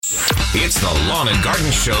It's the Lawn and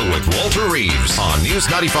Garden Show with Walter Reeves on News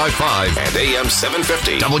 95.5 and AM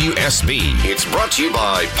 750 WSB. It's brought to you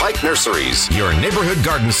by Pike Nurseries, your neighborhood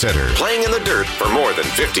garden center, playing in the dirt for more than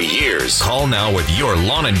 50 years. Call now with your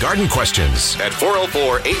lawn and garden questions at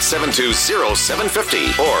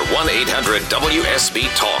 404-872-0750 or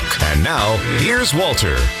 1-800-WSB-TALK. And now, here's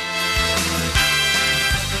Walter.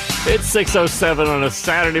 It's 6:07 on a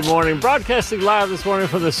Saturday morning, broadcasting live this morning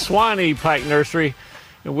from the Swanee Pike Nursery.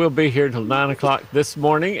 And we'll be here until 9 o'clock this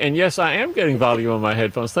morning. And yes, I am getting volume on my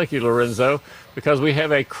headphones. Thank you, Lorenzo, because we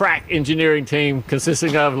have a crack engineering team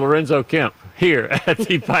consisting of Lorenzo Kemp here at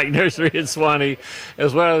the Pike Nursery in Swanee,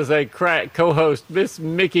 as well as a crack co-host, Miss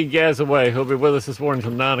Mickey Gazaway, who'll be with us this morning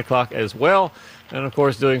until 9 o'clock as well. And, of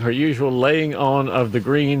course, doing her usual laying on of the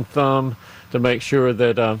green thumb to make sure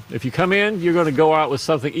that if you come in, you're going to go out with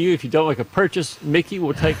something. Even if you don't make a purchase, Mickey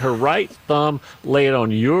will take her right thumb, lay it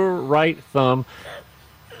on your right thumb,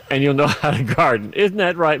 and you'll know how to garden. Isn't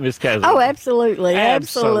that right, Miss Cassie? Oh, absolutely.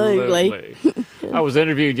 Absolutely. I was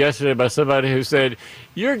interviewed yesterday by somebody who said,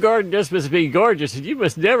 your garden just must be gorgeous, and you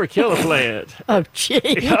must never kill a plant. Oh, gee.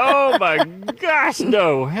 Oh, my gosh,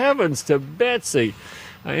 no. Heavens to Betsy.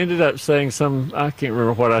 I ended up saying I can't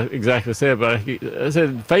remember what I exactly said, but I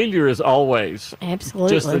said failure is always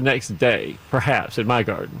absolutely just the next day, perhaps, in my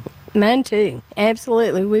garden. Mine too.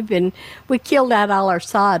 Absolutely. We killed out all our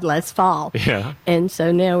sod last fall. Yeah. And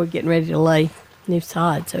so now we're getting ready to lay new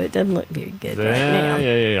sod, so it doesn't look very good right now.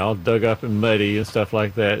 Yeah, all dug up and muddy and stuff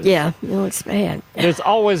like that. Yeah, it looks bad. There's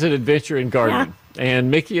always an adventure in gardening. Yeah. And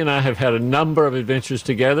Mickey and I have had a number of adventures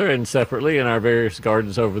together and separately in our various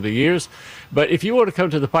gardens over the years. But if you want to come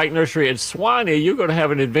to the Pike Nursery at Swanee, you're going to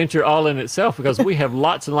have an adventure all in itself because we have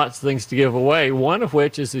lots and lots of things to give away, one of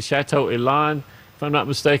which is the Chateau Elan. If I'm not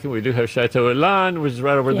mistaken, we do have Chateau Elan, which is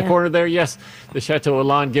right over in the corner there. Yes, the Chateau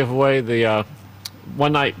Elan giveaway, the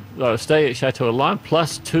one-night stay at Chateau Elan,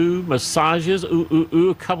 plus 2 massages,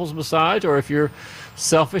 a couples massage, or if you're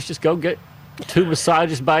selfish, just go get 2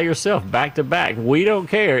 massages by yourself, back to back. We don't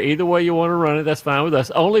care. Either way you want to run it, that's fine with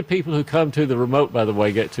us. Only people who come to the remote, by the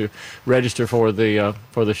way, get to register for the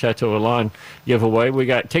Chateau Elan giveaway. We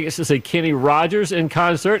got tickets to see Kenny Rogers in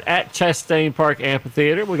concert at Chastain Park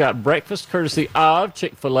Amphitheater. We got breakfast courtesy of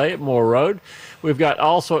Chick-fil-A at Moore Road. We've got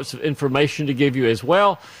all sorts of information to give you as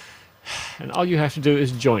well. And all you have to do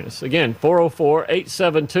is join us. Again,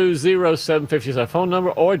 404-872-0750 is our phone number,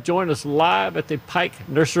 or join us live at the Pike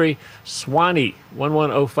Nursery, Swanee,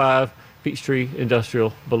 1105 Peachtree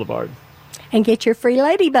Industrial Boulevard. And get your free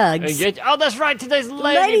ladybugs. Oh, that's right. Today's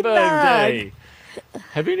Ladybug Day.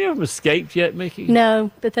 Have any of them escaped yet, Mickey? No,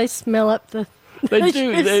 but they smell up the... They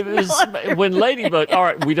do. When ladybug, all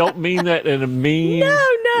right, we don't mean that in a mean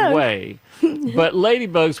way. But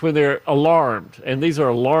ladybugs, when they're alarmed, and these are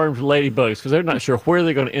alarmed ladybugs because they're not sure where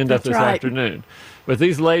they're going to end up this afternoon. But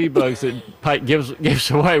these ladybugs that Pike gives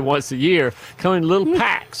away once a year come in little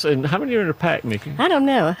packs. And how many are in a pack, Mickey? I don't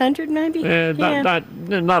know, 100 maybe? Not a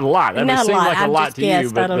lot. I mean, it seems like a lot to you,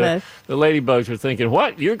 but the ladybugs are thinking,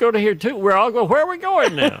 what? You're going to here too? We're all going, where are we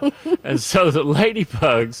going now? And so the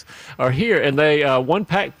ladybugs are here, and they 1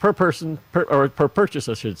 pack per person, or per purchase,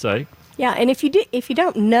 I should say. Yeah, and if you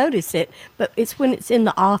don't notice it, but it's when it's in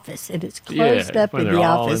the office and it's closed up in the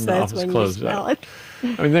office, that's when you smell it.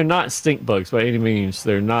 I mean, they're not stink bugs by any means.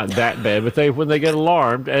 They're not that bad, but when they get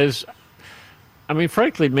alarmed,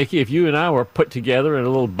 frankly, Mickey, if you and I were put together in a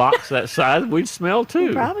little box that size, we'd smell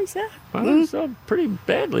too. Probably so. Well, smell pretty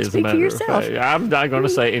badly, as a matter of fact. Speak for I'm not going to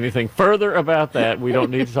say anything further about that. We don't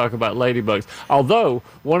need to talk about ladybugs. Although,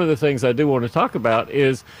 one of the things I do want to talk about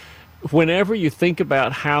is whenever you think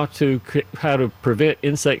about how to prevent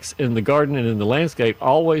insects in the garden and in the landscape,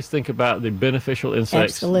 always think about the beneficial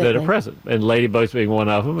insects that are present. And ladybugs being one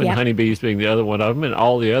of them, and honeybees being the other one of them, and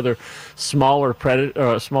all the other smaller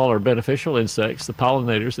beneficial insects, the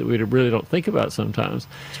pollinators that we really don't think about sometimes.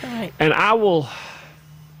 That's right. And I'm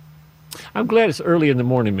glad it's early in the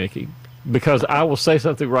morning, Mickey, because I will say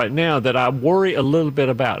something right now that I worry a little bit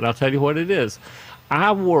about, and I'll tell you what it is.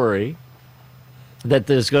 I worry that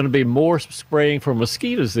there's going to be more spraying for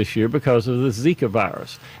mosquitoes this year because of the Zika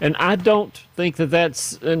virus. And I don't think that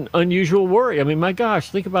that's an unusual worry. I mean, my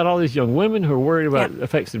gosh, think about all these young women who are worried about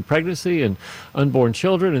effects in pregnancy and unborn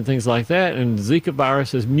children and things like that. And Zika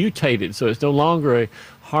virus has mutated, so it's no longer a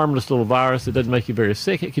harmless little virus that doesn't make you very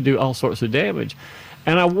sick. It can do all sorts of damage.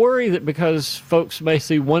 And I worry that because folks may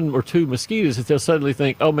see 1 or 2 mosquitoes, that they'll suddenly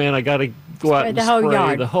think, oh, man, I got to go out and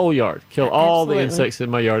spray the whole yard, kill all the insects in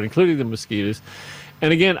my yard, including the mosquitoes.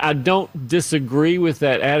 And again, I don't disagree with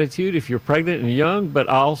that attitude if you're pregnant and young, but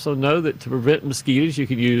I also know that to prevent mosquitoes, you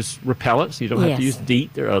can use repellents. You don't have to use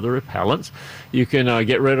DEET. There are other repellents. You can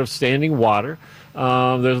get rid of standing water.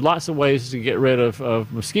 There's lots of ways to get rid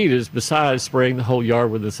of mosquitoes besides spraying the whole yard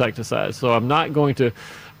with insecticides. So I'm not going to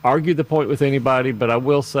argue the point with anybody, but I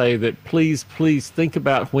will say that please think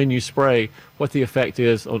about when you spray what the effect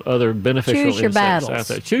is on other beneficial insects out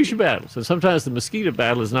there. Choose your battles. And sometimes the mosquito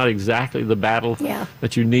battle is not exactly the battle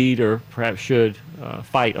that you need or perhaps should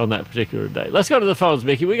fight on that particular day. Let's go to the phones,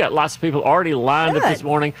 Mickey. We got lots of people already lined up this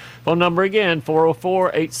morning. Phone number again,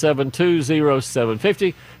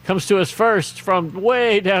 404-872-0750. Comes to us first from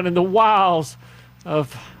way down in the wilds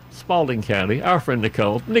of Spalding County, our friend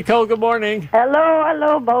Nicole. Nicole, good morning.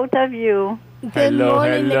 Hello, both of you. Good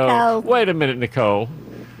morning, Nicole. Wait a minute, Nicole.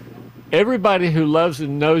 Everybody who loves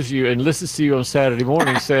and knows you and listens to you on Saturday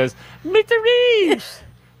morning says, Mr. Reeves.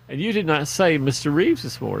 And you did not say Mr. Reeves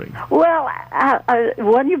this morning. Well,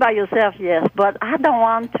 when you by yourself, yes, but I don't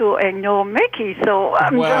want to ignore Mickey, so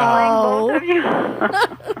I'm both of you.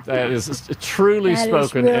 That is truly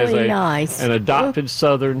spoken really as an adopted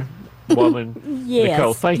Southern woman.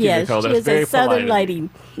 Nicole. Thank you, Nicole. That's very polite. Southern lady.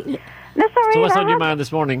 Mr. Reeves, so what's on your mind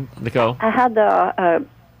this morning, Nicole? I had this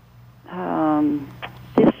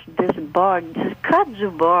bug, this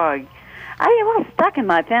kudzu bug. I was stuck in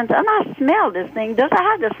my pants, and I smelled this thing. Does it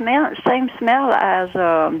have the same smell as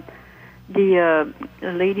the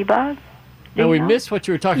ladybug? No, we missed what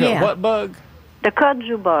you were talking about. What bug? The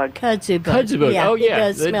kudzu bug. Kudzu bug. Kudzu bug. Yeah, oh, yeah.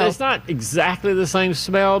 It's not exactly the same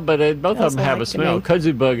smell, but both of them have a smell.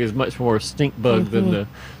 Kudzu bug is much more a stink bug than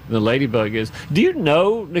the ladybug is. Do you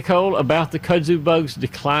know, Nicole, about the kudzu bug's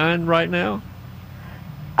decline right now?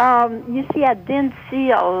 You see, I didn't see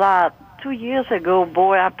a lot. 2 years ago,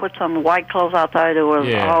 boy, I put some white clothes outside. It was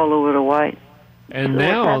all over the white. And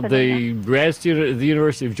now the grad student at the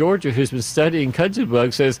University of Georgia who's been studying kudzu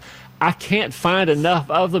bugs says, I can't find enough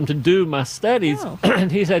of them to do my studies.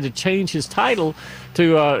 And he's had to change his title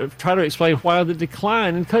to try to explain why the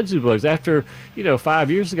decline in kudzu bugs. After,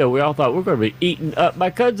 5 years ago, we all thought we're going to be eaten up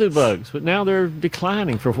by kudzu bugs. But now they're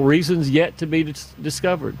declining for reasons yet to be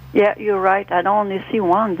discovered. Yeah, you're right. I only see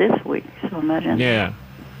one this week, so imagine. Yeah.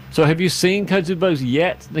 So have you seen kudzu bugs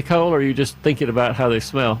yet, Nicole, or are you just thinking about how they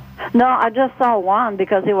smell? No, I just saw one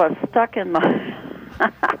because it was stuck in my...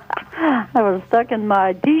 I was stuck in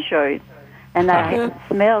my T-shirt, and I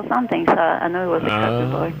smelled something, so I knew it was a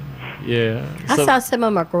kudzu bug. Yeah. I saw some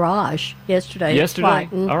in my garage yesterday. Yesterday?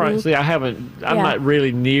 All right. See, I'm not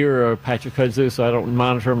really near a patch of kudzu, so I don't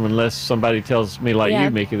monitor them unless somebody tells me, like you,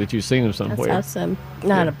 Mickey, that you've seen them somewhere. I saw some.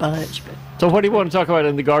 Not a bunch, but... So what do you want to talk about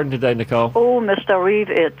in the garden today, Nicole? Oh, Mr. Reeve,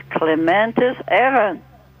 it's Clematis Evan.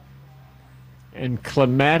 And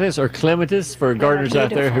clematis or clematis for gardeners out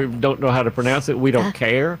there who don't know how to pronounce it, we don't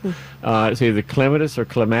care. It's either clematis or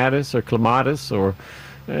clematis or clematis or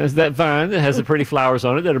is that vine that has the pretty flowers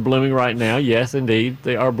on it that are blooming right now. Yes, indeed,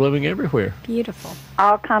 they are blooming everywhere. Beautiful.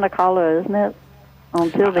 All kind of color, isn't it?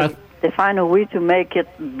 Until they find a way to make it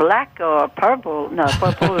black or purple. No,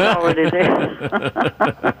 purple is already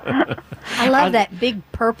there. I love that big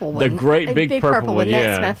purple one. The great big purple one,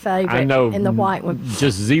 That's my favorite. I know. And the white one.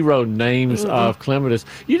 Just zero names of clematis.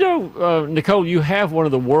 Nicole, you have one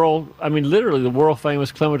of the literally the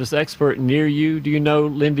world-famous clematis expert near you. Do you know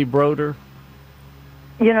Lindy Broder?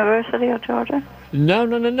 University of Georgia?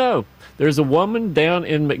 No. There's a woman down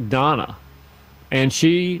in McDonough. And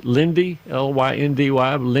she, Lindy,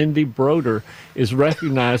 L-Y-N-D-Y, Lindy Broder, is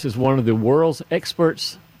recognized as one of the world's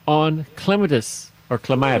experts on clematis.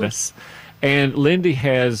 And Lindy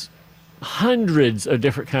has hundreds of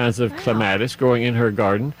different kinds of clematis growing in her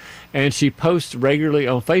garden. And she posts regularly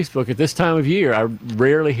on Facebook at this time of year. I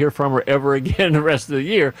rarely hear from her ever again the rest of the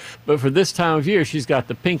year. But for this time of year, she's got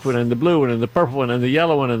the pink one and the blue one and the purple one and the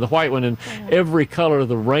yellow one and the white one and every color of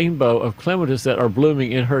the rainbow of clematis that are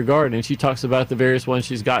blooming in her garden. And she talks about the various ones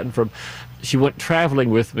she's gotten from. She went traveling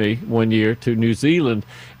with me one year to New Zealand.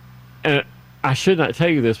 And I should not tell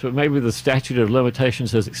you this, but maybe the statute of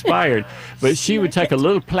limitations has expired. But she would take a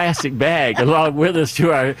little plastic bag along with us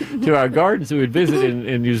to our gardens we would visit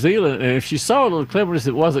in New Zealand. And if she saw a little clematis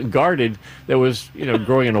that wasn't guarded, that was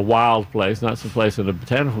growing in a wild place, not some place in a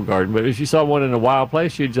botanical garden, but if she saw one in a wild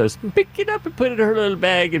place, she'd just pick it up and put it in her little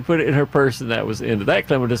bag and put it in her purse, and that was the end of that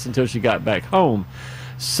clematis until she got back home.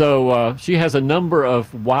 So she has a number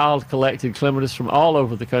of wild collected clematis from all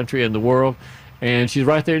over the country and the world. And she's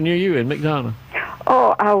right there near you in McDonough.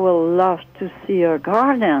 Oh, I would love to see her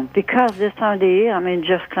garden because this time of the year,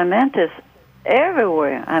 just clematis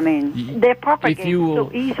everywhere. I mean, they propagate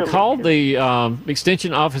so easily. Call the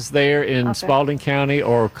extension office there in Spalding County,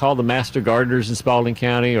 or call the Master Gardeners in Spalding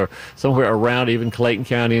County, or somewhere around, even Clayton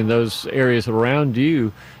County and those areas around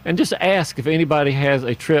you, and just ask if anybody has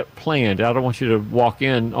a trip planned. I don't want you to walk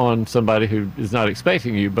in on somebody who is not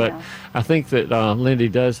expecting you, but I think that Lindy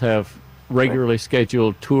does have regularly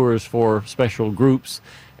scheduled tours for special groups.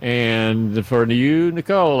 And for you,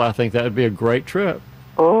 Nicole, I think that would be a great trip.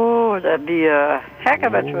 Oh, that'd be a heck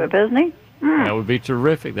of a trip, isn't it? That would be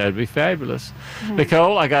terrific. That'd be fabulous.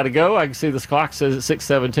 Nicole, I got to go. I can see this clock says it's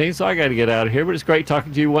 6:17, so I got to get out of here. But it's great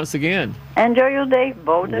talking to you once again. Enjoy your day,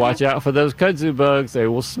 both of you. Watch out for those kudzu bugs. They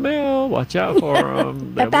will smell. Watch out for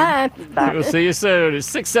them. Bye-bye. We'll see you soon. It's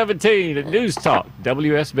 6:17 at News Talk,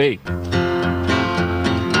 WSB.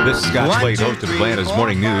 This is Scott Slade, host of Atlanta's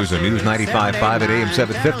Morning News on News 95.5 at AM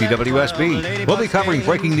 750 WSB. We'll be covering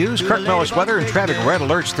breaking news, Kirk Mellis weather, and traffic red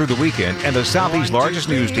alerts through the weekend. And the Southeast's largest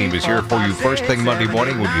news team is here for you first thing Monday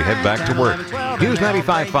morning when you head back to work. News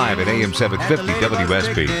 95.5 at AM 750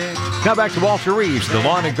 WSB. Now back to Walter Reeves, the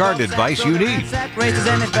lawn and garden advice you need. And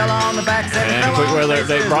quick weather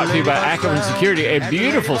update brought to you by Ackerman Security. A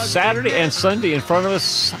beautiful Saturday and Sunday in front of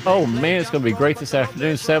us. Oh, man, it's going to be great this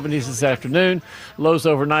afternoon. 70s this afternoon. Lows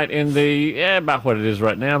overnight in the, about what it is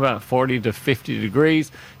right now, about 40 to 50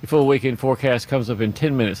 degrees. Your full weekend forecast comes up in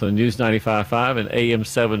 10 minutes on News 95.5 and AM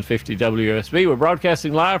 750 WSB. We're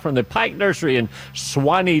broadcasting live from the Pike Nursery in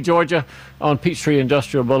Suwanee, Georgia, on Peachtree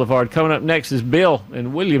Industrial Boulevard. Coming up next is Bill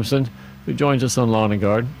in Williamson, who joins us on Lawn and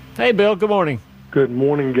Garden. Hey, Bill, good morning. Good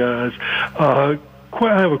morning, guys. I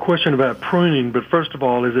have a question about pruning, but first of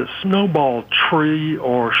all, is it snowball tree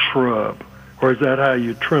or shrub, or is that how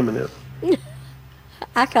you're trimming it?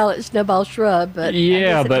 I call it snowball shrub, but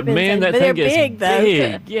yeah, but man, that thing gets big,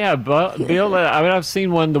 big. Yeah, but Bill, I mean, I've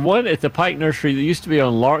seen one. The one at the Pike Nursery that used to be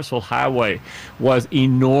on Lawrenceville Highway was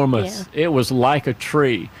enormous. Yeah. It was like a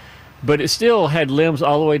tree, but it still had limbs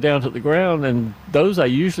all the way down to the ground, and those I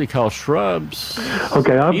usually call shrubs.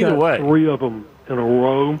 Okay, I've got 3 of them in a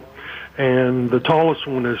row, and the tallest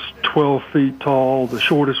one is 12 feet tall. The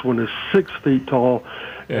shortest one is 6 feet tall.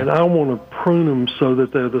 And I want to prune them so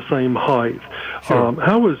that they're the same height. Sure.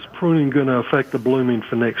 How is pruning going to affect the blooming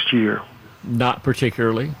for next year? Not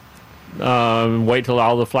particularly. Wait till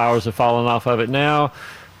all the flowers have fallen off of it now.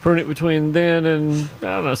 Prune it between then and, I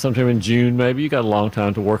don't know, sometime in June maybe. You got a long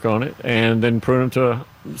time to work on it. And then prune them to a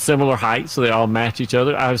similar height so they all match each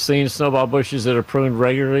other. I've seen snowball bushes that are pruned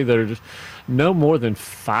regularly that are just no more than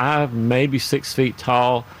 5, maybe 6 feet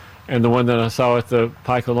tall. And the one that I saw at the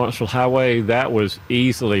Pike on Lawrenceville Highway, that was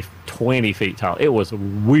easily 20 feet tall. It was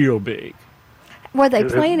real big. Were they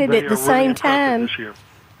planted at the same time?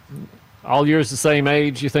 All yours the same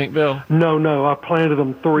age, you think, Bill? No. I planted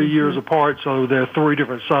them 3 years apart, so they're 3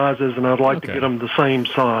 different sizes, and I'd like to get them the same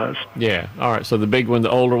size. Yeah. All right. So the big one,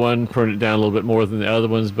 the older one, pruned it down a little bit more than the other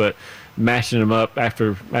ones, but mashing them up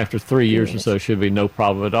after 3 years or so should be no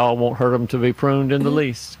problem at all. Won't hurt them to be pruned in the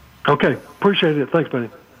least. Okay. Appreciate it. Thanks, buddy.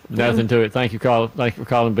 Nothing to it. Thank you for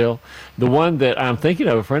calling, Bill. The one that I'm thinking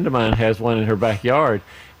of, a friend of mine has one in her backyard,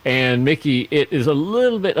 and Mickey, it is a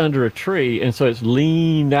little bit under a tree, and so it's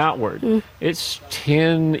leaned outward. It's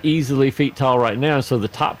 10 easily feet tall right now, so the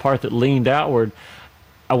top part that leaned outward,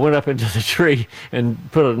 I went up into the tree and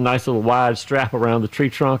put a nice little wide strap around the tree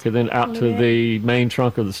trunk and then out to the main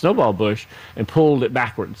trunk of the snowball bush and pulled it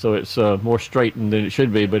backward so it's more straightened than it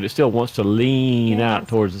should be, but it still wants to lean out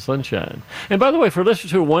towards the sunshine. And by the way, for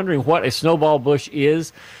listeners who are wondering what a snowball bush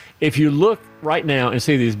is, if you look right now and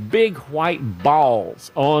see these big white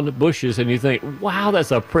balls on the bushes and you think, wow,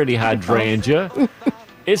 that's a pretty hydrangea.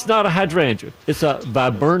 It's not a hydrangea. It's a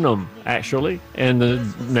viburnum, actually, and the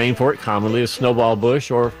name for it commonly is snowball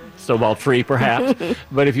bush or snowball tree, perhaps.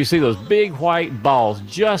 But if you see those big white balls,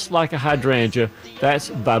 just like a hydrangea, that's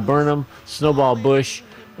viburnum, snowball bush,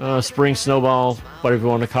 spring snowball, whatever you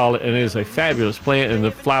want to call it, and it is a fabulous plant, and the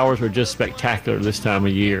flowers are just spectacular this time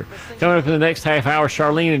of year. Coming up in the next half hour,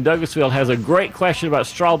 Charlene in Douglasville has a great question about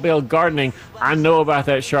straw bale gardening. I know about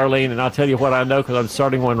that, Charlene, and I'll tell you what I know because I'm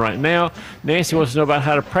starting one right now. Nancy wants to know about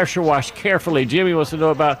how to pressure wash carefully. Jimmy wants to know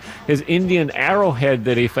about his Indian arrowhead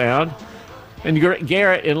that he found. And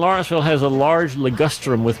Garrett in Lawrenceville has a large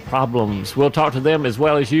ligustrum with problems. We'll talk to them as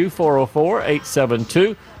well as you,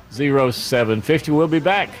 404-872-0750. We'll be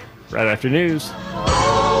back right after news.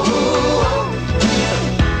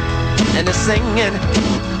 And they're singing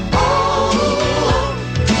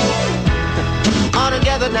all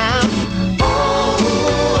together now.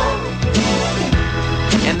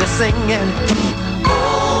 And they're singing.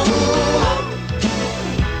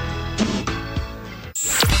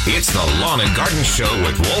 It's It's the Lawn and Garden Show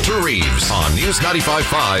with Walter Reeves on News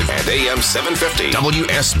 95.5 and AM 750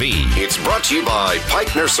 WSB. It's brought to you by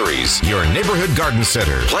Pike Nurseries, your neighborhood garden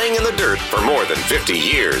center, playing in the dirt for more than 50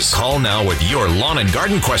 years. Call now with your lawn and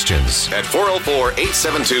garden questions at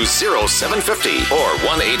 404-872-0750 or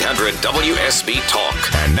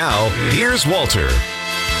 1-800-WSB-TALK. And now, here's Walter.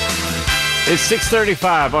 It's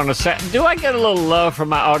 6:35 on a Saturday. Do I get a little love from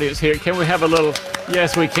my audience here? Can we have a little?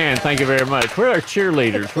 Yes, we can. Thank you very much. We're our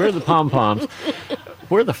cheerleaders. We're the pom-poms.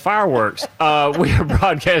 We're the fireworks. We are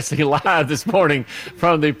broadcasting live this morning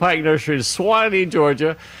from the Pike Nursery in Suwanee,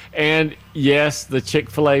 Georgia. And yes, the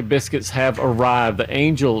Chick-fil-A biscuits have arrived. The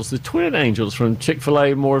Angels, the twin Angels from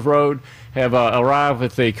Chick-fil-A Moores Road have arrived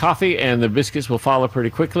with the coffee, and the biscuits will follow pretty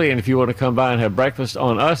quickly. And if you want to come by and have breakfast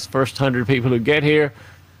on us, first 100 people who get here,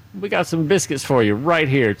 we got some biscuits for you right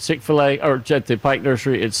here at Chick-fil-A, or at the Pike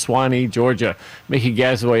Nursery in Suwanee, Georgia. Mickey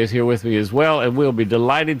Gazaway is here with me as well, and we'll be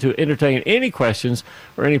delighted to entertain any questions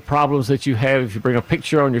or any problems that you have. If you bring a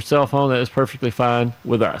picture on your cell phone, that is perfectly fine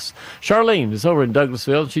with us. Charlene is over in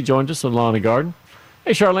Douglasville, and she joined us on Lawn and Garden.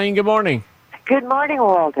 Hey, Charlene, good morning. Good morning,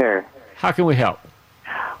 Walter. How can we help?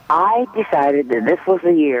 I decided that this was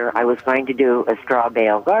the year I was going to do a straw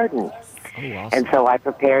bale garden. Oh, awesome. And so I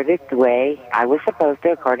prepared it the way I was supposed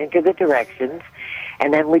to, according to the directions.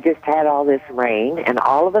 And then we just had all this rain, and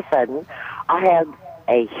all of a sudden, I had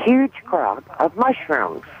a huge crop of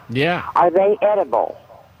mushrooms. Yeah. Are they edible?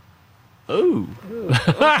 Ooh.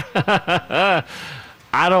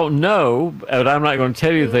 I don't know, but I'm not going to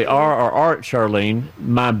tell you if they are or aren't, Charlene.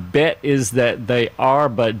 My bet is that they are,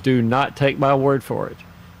 but do not take my word for it.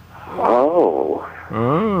 Oh.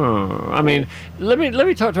 I mean, let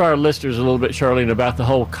me talk to our listeners a little bit, Charlene, about the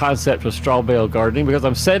whole concept of straw bale gardening, because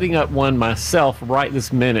I'm setting up one myself right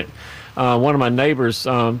this minute. One of my neighbors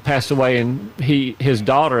passed away, and his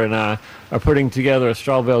daughter and I are putting together a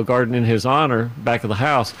straw bale garden in his honor back of the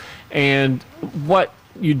house. And what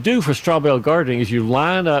you do for straw bale gardening is you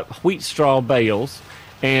line up wheat straw bales,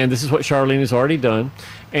 and this is what Charlene has already done.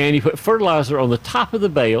 And you put fertilizer on the top of the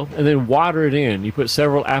bale and then water it in. You put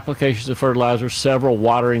several applications of fertilizer, several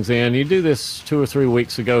waterings in. You do this 2 or 3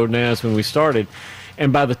 weeks ago now is when we started.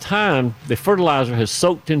 And by the time the fertilizer has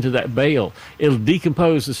soaked into that bale, it'll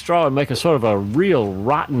decompose the straw and make a sort of a real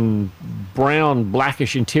rotten, brown,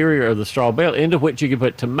 blackish interior of the straw bale, into which you can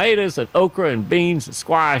put tomatoes and okra and beans and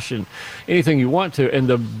squash and anything you want to. And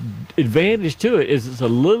the advantage to it is it's a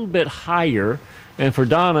little bit higher. And for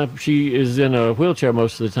Donna, she is in a wheelchair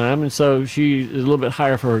most of the time, and so she is a little bit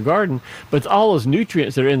higher for her garden. But all those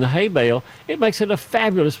nutrients that are in the hay bale, it makes it a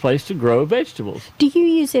fabulous place to grow vegetables. Do you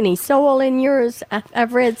use any soil in yours?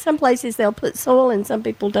 I've read some places they'll put soil in, some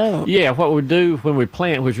people don't. Yeah, what we do when we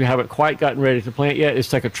plant, which we haven't quite gotten ready to plant yet, is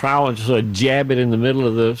take a trowel and just sort of jab it in the middle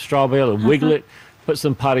of the straw bale and wiggle it. Put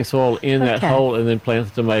some potting soil in that hole and then plant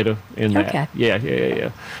the tomato in that. Okay.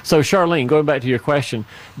 Yeah. So, Charlene, going back to your question,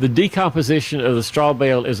 the decomposition of the straw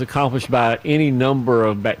bale is accomplished by any number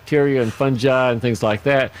of bacteria and fungi and things like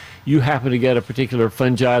that. You happen to get a particular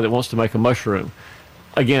fungi that wants to make a mushroom.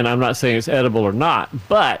 Again, I'm not saying it's edible or not,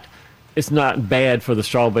 but it's not bad for the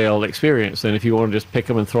straw bale experience. And if you want to just pick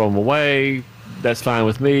them and throw them away, that's fine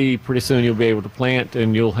with me. Pretty soon you'll be able to plant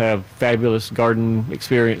and you'll have fabulous garden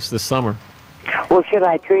experience this summer. Well, should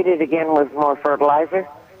I treat it again with more fertilizer?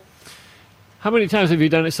 How many times have you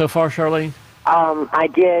done it so far, Charlene? I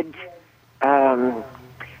did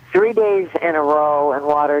 3 days in a row and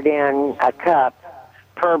watered in a cup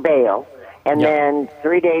per bale, and then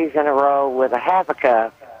 3 days in a row with a half a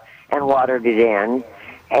cup and watered it in,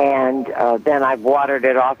 and then I've watered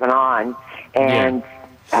it off and on, and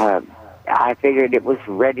I figured it was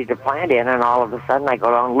ready to plant in, and all of a sudden I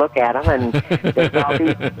go down and look at them, and there's all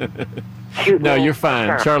these cute. No, you're fine.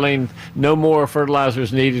 Charlene, no more fertilizer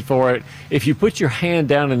is needed for it. If you put your hand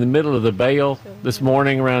down in the middle of the bale this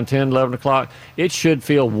morning around 10, 11 o'clock, it should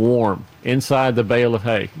feel warm inside the bale of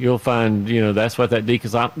hay. You'll find, that's what that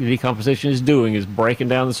decomposition is doing, is breaking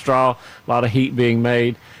down the straw, a lot of heat being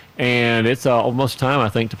made, and it's almost time, I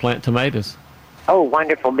think, to plant tomatoes. Oh,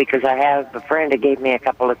 wonderful, because I have a friend that gave me a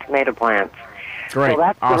couple of tomato plants. Great. So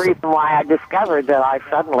that's awesome. the reason why I discovered that I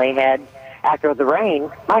suddenly had, after the rain,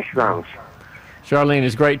 mushrooms. Charlene,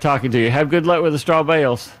 it's great talking to you. Have good luck with the straw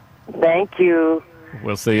bales. Thank you.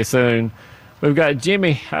 We'll see you soon. We've got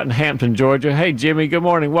Jimmy out in Hampton, Georgia. Hey, Jimmy, good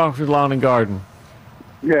morning. Welcome to Lawn and Garden.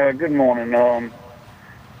 Yeah, good morning.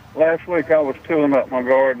 Last week I was tilling up my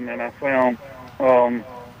garden and I found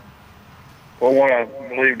what I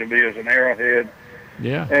believe to be is an arrowhead.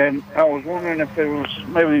 Yeah. And I was wondering if there was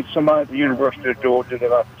maybe somebody at the University of Georgia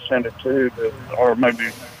that I could send it to, or maybe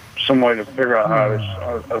some way to figure out how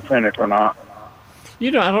it's authentic or not. You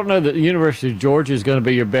know, I don't know that the University of Georgia is going to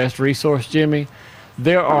be your best resource, Jimmy.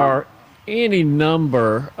 There are any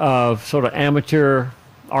number of sort of amateur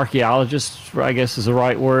archaeologists, I guess is the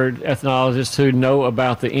right word, ethnologists who know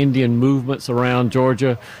about the Indian movements around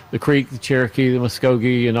Georgia, the Creek, the Cherokee, the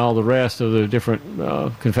Muskogee, and all the rest of the different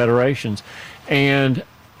confederations. And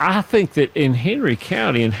I think that in Henry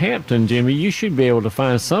County, in Hampton, Jimmy, you should be able to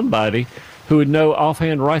find somebody who would know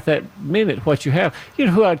offhand right that minute what you have. You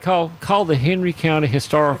know who I'd call? Call the Henry County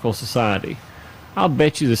Historical Society. I'll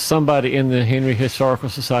bet you there's somebody in the Henry Historical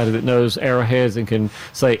Society that knows arrowheads and can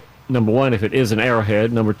say, number one, if it is an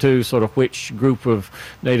arrowhead, number two, sort of which group of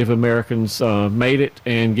Native Americans made it,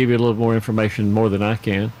 and give you a little more information more than I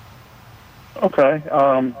can. Okay.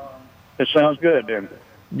 It sounds good then.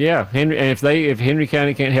 Yeah, and if Henry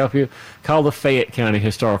County can't help you, call the Fayette County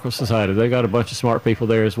Historical Society. They got a bunch of smart people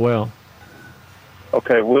there as well.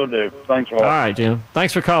 Okay, will do. Thanks, Walt. All right, Jim.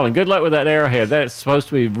 Thanks for calling. Good luck with that arrowhead. That's supposed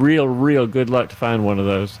to be real good luck to find one of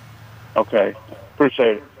those. Okay.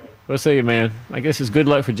 Appreciate it. We'll see you, man. I guess it's good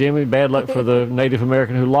luck for Jimmy, bad luck for the Native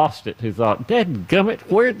American who lost it, who thought, dadgummit,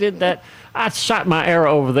 where did that? I shot my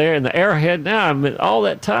arrow over there in the arrowhead. Now I'm all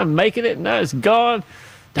that time making it, and now it's gone.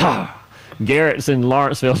 Garrett's in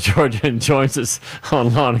Lawrenceville, Georgia, and joins us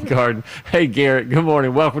on Lawn and Garden. Hey, Garrett, good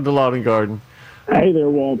morning. Welcome to Lawn and Garden. Hey there,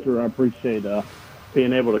 Walter. I appreciate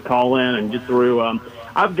being able to call in and get through.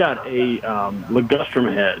 I've got a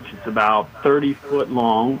ligustrum hedge. It's about 30 foot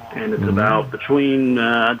long, and it's about between,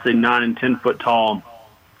 I'd say, 9 and 10 foot tall.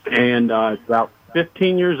 And it's about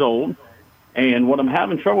 15 years old. And what I'm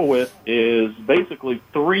having trouble with is basically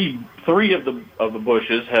three of the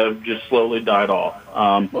bushes have just slowly died off.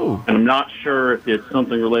 And I'm not sure if it's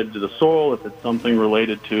something related to the soil, if it's something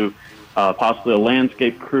related to possibly a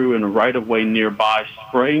landscape crew in a right-of-way nearby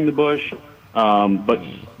spraying the bush. But,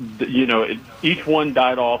 you know, each one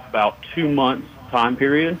died off about 2 months time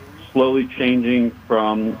period, slowly changing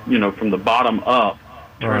from the bottom up,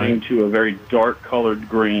 turning to a very dark-colored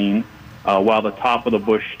green, while the top of the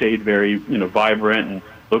bush stayed very, vibrant and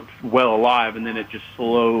looked well alive, and then it just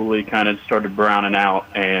slowly kind of started browning out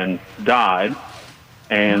and died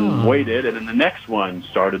and waited, and then the next one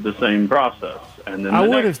started the same process. And then I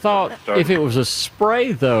would have thought if it was a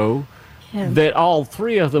spray, though, that all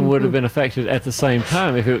three of them would have been affected at the same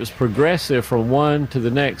time. If it was progressive from one to the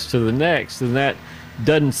next, then that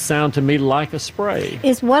doesn't sound to me like a spray.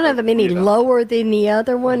 Is one of them any lower than the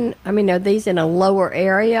other one? I mean, are these in a lower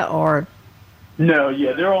area or? No,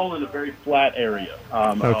 yeah, they're all in a very flat area.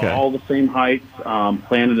 All the same heights,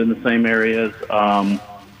 planted in the same areas.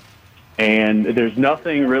 And there's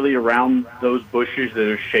nothing really around those bushes that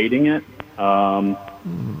are shading it.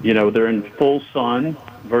 They're in full sun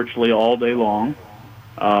virtually all day long.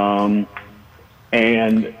 And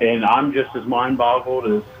I'm just as mind-boggled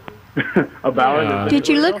as about it. Did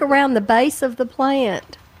you look around the base of the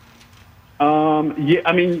plant? Yeah,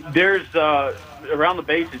 I mean, there's around the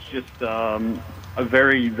base. It's just a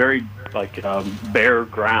very, very bare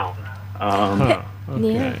ground.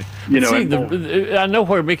 Okay. I know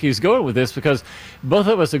where Mickey's going with this because both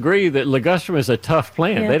of us agree that ligustrum is a tough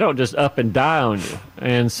plant. They don't just up and die on you.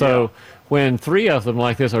 And so when three of them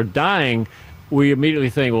like this are dying, we immediately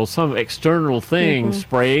think, well, some external thing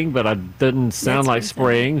spraying, but it doesn't sound like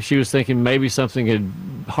spraying. She was thinking maybe something had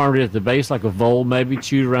harmed it at the base, like a vole maybe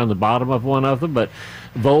chewed around the bottom of one of them. But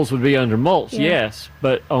voles would be under mulch, yes,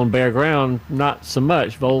 but on bare ground, not so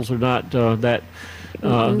much. Voles are not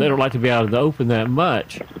they don't like to be out in the open that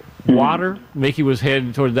much. Water, Mickey was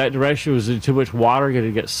heading toward that direction. Was it too much water? Going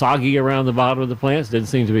to get soggy around the bottom of the plants? Didn't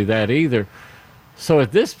seem to be that either. So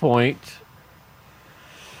at this point,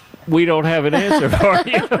 we don't have an answer for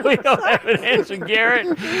you. We don't have an answer,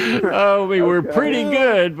 Garrett. We're pretty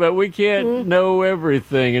good, but we can't know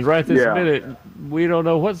everything. And right this minute, we don't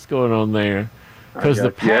know what's going on there because the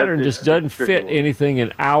pattern just doesn't fit anything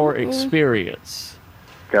in our experience.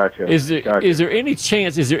 Gotcha. Is there any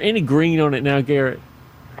chance? Is there any green on it now, Garrett?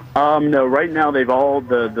 No. Right now, they've all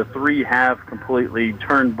the three have completely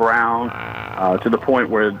turned brown to the point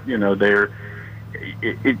where they're.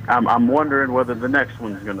 I'm wondering whether the next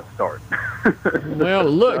one's going to start. Well,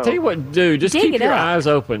 look, tell you what, do just keep your eyes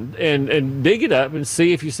open and dig it up and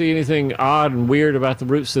see if you see anything odd and weird about the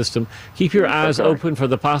root system. Keep your eyes open for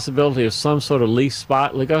the possibility of some sort of leaf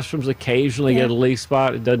spot. Ligustrums occasionally get a leaf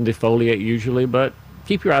spot. It doesn't defoliate usually, but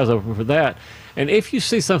keep your eyes open for that. And if you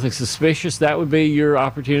see something suspicious, that would be your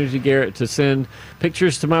opportunity, Garrett, to send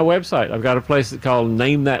pictures to my website. I've got a place that's called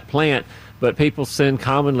Name That Plant. But people send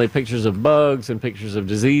commonly pictures of bugs and pictures of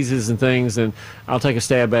diseases and things, and I'll take a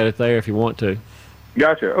stab at it there if you want to.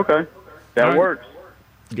 Gotcha. Okay. That works.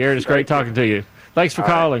 Garrett, it's great talking to you. Thanks for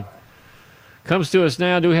calling. comes to us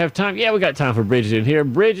now. Do we have time? Yeah, we got time for Bridget in here.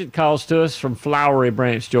 Bridget calls to us from Flowery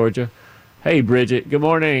Branch, Georgia. Hey, Bridget. Good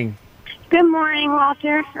morning. Good morning,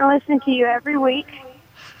 Walter. I listen to you every week.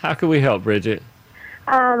 How can we help, Bridget?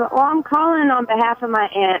 Well, I'm calling on behalf of my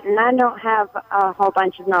aunt, and I don't have a whole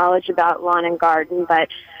bunch of knowledge about lawn and garden, but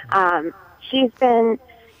she's been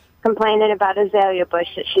complaining about azalea bush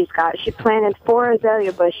that she's got. She planted 4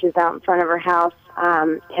 azalea bushes out in front of her house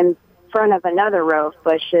in front of another row of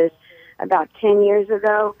bushes about 10 years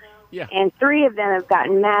ago. Yeah. And 3 of them have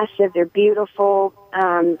gotten massive. They're beautiful,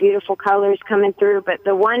 beautiful colors coming through. But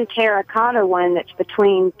the one terracotta one that's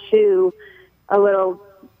between 2, a little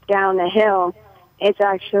down the hill, it's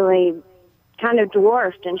actually kind of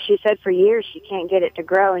dwarfed. And she said for years she can't get it to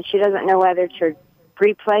grow, and she doesn't know whether to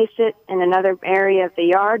replace it in another area of the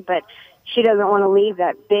yard. But she doesn't want to leave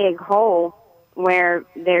that big hole where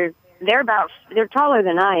they're taller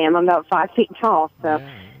than I am. I'm about 5 feet tall, so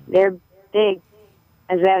they're big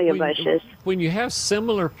azalea bushes. When you have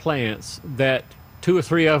similar plants that 2 or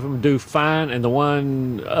 3 of them do fine and the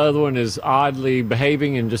other one is oddly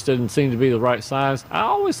behaving and just doesn't seem to be the right size, I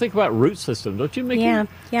always think about root system, don't you, Mickey? Yeah,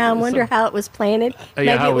 I wonder how it was planted. Maybe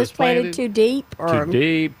it was planted too deep. Or too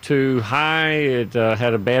deep, too high. It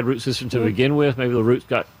had a bad root system to begin with. Maybe the roots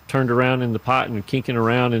got turned around in the pot and kinking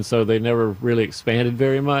around, and so they never really expanded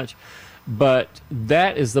very much. But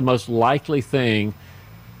that is the most likely thing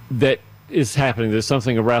that is happening. There's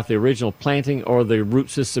something about the original planting, or the root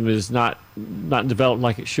system is not developed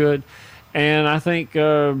like it should. And I think,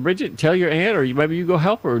 Bridget, tell your aunt, or maybe you go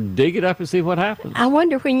help her, dig it up and see what happens. I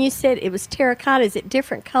wonder, when you said it was terracotta, is it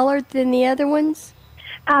different colored than the other ones?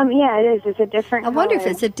 Yeah, it is. It's a different color. I wonder if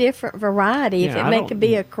it's a different variety. Yeah, if it could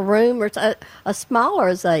be a caroom or a smaller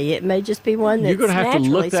azalea. It may just be one that's You're going to have to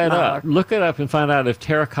look that smaller. up. Look it up and find out if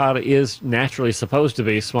terracotta is naturally supposed to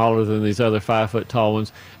be smaller than these other 5-foot-tall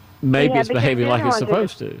ones. Maybe it's behaving like it's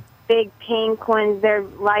supposed to. Big pink ones, they're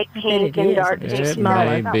light pink and dark pink.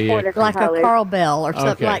 Smaller, like a Carl Bell or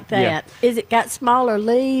something like that. Yeah. Is it got smaller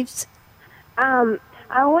leaves?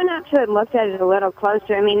 I went up to it and looked at it a little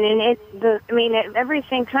closer. I mean,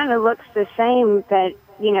 everything kind of looks the same that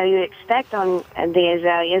you expect on the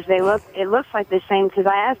azaleas. It looks like the same, because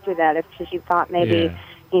I asked her that if she thought maybe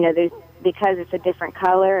there's, because it's a different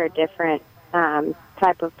color or different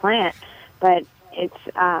type of plant, but. It's,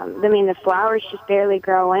 the flowers just barely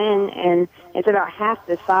grow in, and it's about half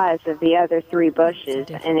the size of the other 3 bushes,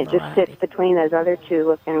 and it just sits between those other 2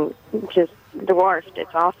 looking just dwarfed.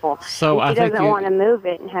 It's awful. So and she doesn't want to move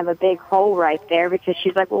it and have a big hole right there, because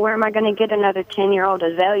she's like, well, where am I going to get another 10-year-old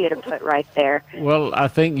azalea to put right there? Well, I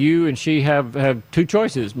think you and she have 2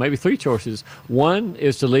 choices, maybe 3 choices. One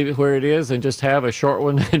is to leave it where it is and just have a short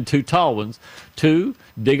one and 2 tall ones. 2,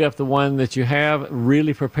 dig up the one that you have,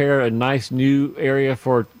 really prepare a nice new area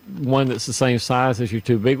for one that's the same size as your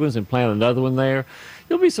 2 big ones, and plant another one there.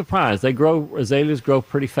 You'll be surprised. Azaleas grow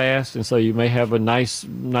pretty fast, and so you may have a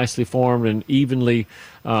nicely formed and even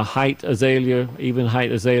height azalea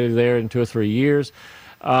there in 2 or 3 years.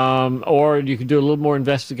 Or you can do a little more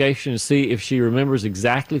investigation and see if she remembers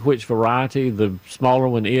exactly which variety the smaller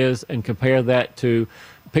one is, and compare that to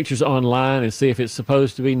pictures online and see if it's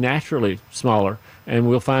supposed to be naturally smaller. And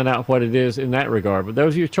we'll find out what it is in that regard. But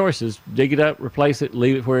those are your choices. Dig it up, replace it,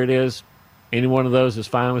 leave it where it is. Any one of those is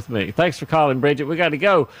fine with me. Thanks for calling, Bridget. We got to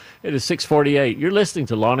go. It is 6:48. You're listening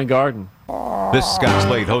to Lawn and Garden. This is Scott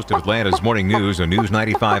Slade, host of Atlanta's Morning News on News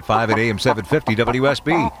 95.5 at AM 750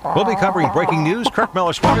 WSB. We'll be covering breaking news, Kirk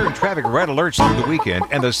Mellish weather, and traffic red alerts through the weekend.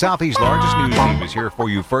 And the Southeast's largest news team is here for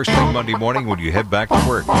you first thing Monday morning when you head back to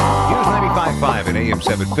work. News 95.5 at AM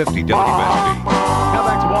 750 WSB. Now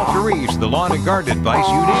back to Walter Reeves, the lawn and garden advice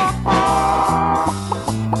you need.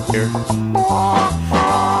 Here.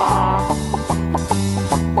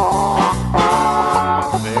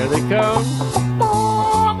 There they come.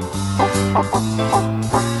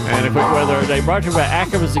 And a quick weather update brought to you by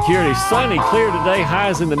Ackerman Security. Sunny, clear today,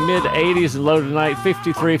 highs in the mid-80s and low tonight,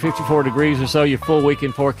 53, 54 degrees or so. Your full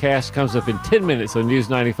weekend forecast comes up in 10 minutes on News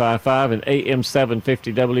 95.5 and AM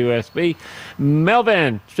 750 WSB.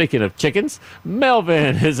 Melvin, speaking of chickens,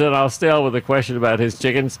 Melvin is in Austell with a question about his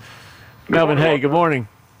chickens. Melvin, hey, good morning.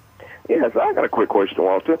 Yes, I got a quick question,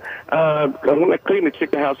 Walter. When I clean the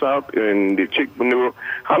chicken house out and the chicken manure,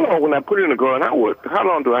 how long, when I put it in the garden, how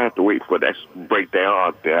long do I have to wait for that to break down,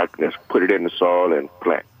 or I can just put it in the soil and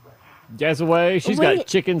plant? Guess away. She's got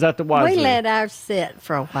chickens at the wazoo. We let ours sit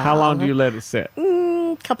for a while. How long do you let it sit?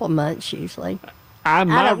 A couple of months usually. I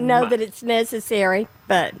don't know that it's necessary,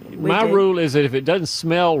 but my rule is that if it doesn't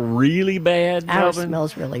smell really bad, ours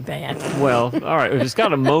smells really bad. Well, all right. If it's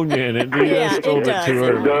got ammonia in it, it's a little bit too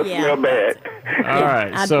early. It does smell bad. All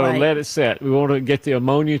right, so let it set. We want to get the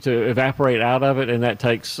ammonia to evaporate out of it, and that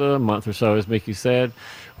takes a month or so, as Mickey said.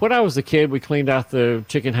 When I was a kid, we cleaned out the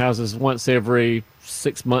chicken houses once every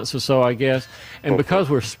 6 months or so, I guess. And because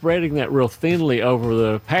we're spreading that real thinly over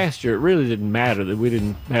the pasture, it really didn't matter that we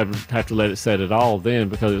didn't have to let it set at all then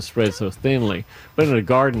because it spread so thinly. But in a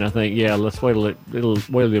garden, I think, let's wait till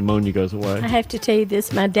the ammonia goes away. I have to tell you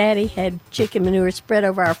this. My daddy had chicken manure spread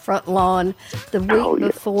over our front lawn the week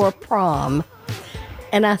before prom.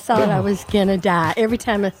 And I thought I was going to die. Every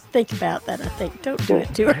time I think about that, I think, don't do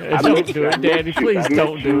it to her. Don't do it, Daddy. Please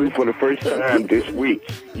don't do it. For the first time this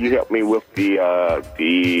week, you helped me with the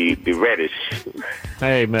radish.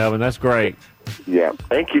 Hey, Melvin, that's great. Yeah.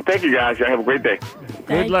 Thank you, guys. Y'all have a great day.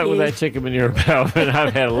 Good luck with that chicken manure, Melvin.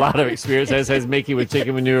 I've had a lot of experience, as has Mickey, with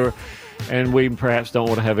chicken manure. And we perhaps don't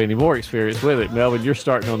want to have any more experience with it. Melvin, you're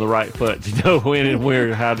starting on the right foot to know when and where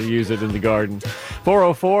and how to use it in the garden.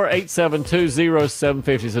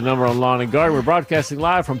 404-872-0750 is the number on Lawn and Garden. We're broadcasting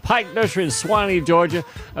live from Pike Nursery in Swanee, Georgia.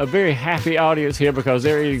 A very happy audience here because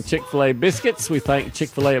they're eating Chick-fil-A biscuits. We thank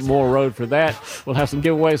Chick-fil-A at Moore Road for that. We'll have some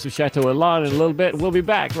giveaways with Chateau Elan in a little bit. We'll be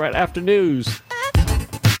back right after news.